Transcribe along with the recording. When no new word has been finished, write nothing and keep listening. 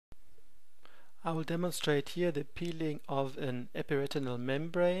I will demonstrate here the peeling of an epiretinal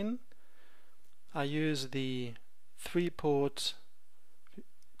membrane. I use the 3-port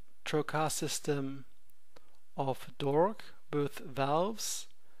trocar system of Dork with valves,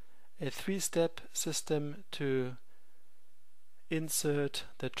 a 3-step system to insert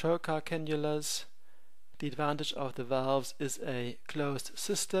the trocar cannulas. The advantage of the valves is a closed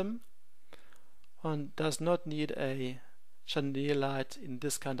system. One does not need a chandelier light in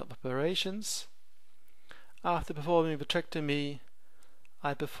this kind of operations. After performing vitrectomy,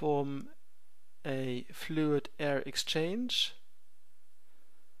 I perform a fluid-air exchange.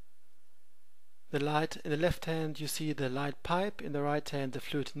 The light in the left hand, you see the light pipe, in the right hand the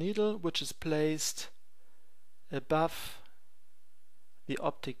fluid needle, which is placed above the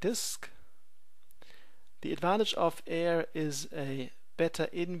optic disc. The advantage of air is a better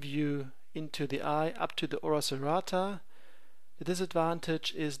in-view into the eye up to the ora serrata. The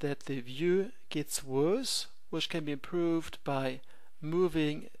disadvantage is that the view gets worse, which can be improved by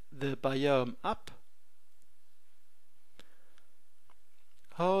moving the biome up.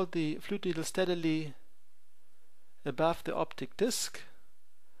 Hold the fluid needle steadily above the optic disc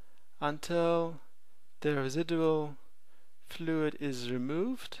until the residual fluid is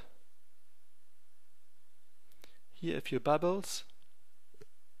removed. Here a few bubbles.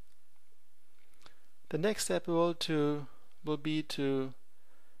 The next step will be to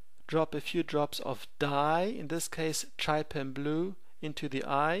drop a few drops of dye, in this case trypan blue, into the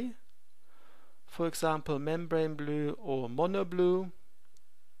eye. For example, membrane blue or mono blue.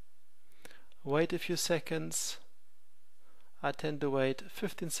 Wait a few seconds. I tend to wait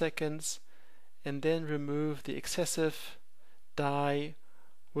 15 seconds and then remove the excessive dye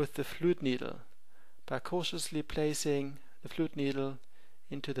with the fluid needle by cautiously placing the fluid needle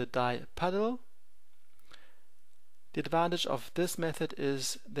into the dye puddle. The advantage of this method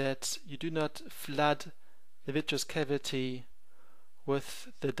is that you do not flood the vitreous cavity with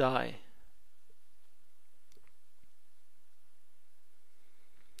the dye.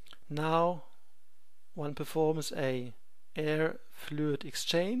 Now one performs a air-fluid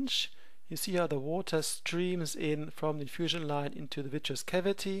exchange. You see how the water streams in from the infusion line into the vitreous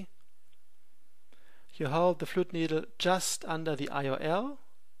cavity. You hold the fluid needle just under the IOL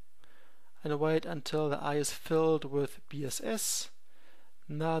and wait until the eye is filled with BSS.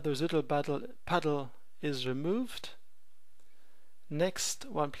 Now the residual puddle is removed. Next,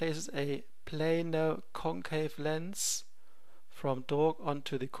 one places a plano concave lens from Dork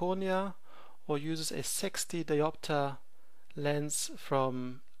onto the cornea, or uses a 60 diopter lens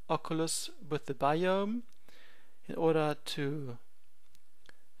from Oculus with the biome in order to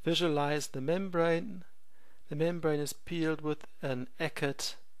visualize the membrane. The membrane is peeled with an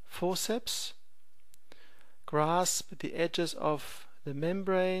Eckert forceps. Grasp the edges of the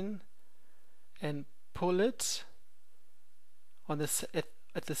membrane and pull it on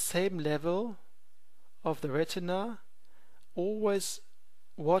at the same level of the retina. Always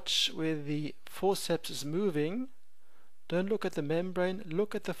watch where the forceps is moving. Don't look at the membrane,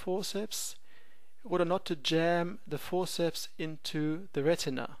 look at the forceps in order not to jam the forceps into the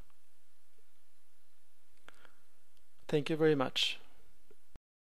retina. Thank you very much.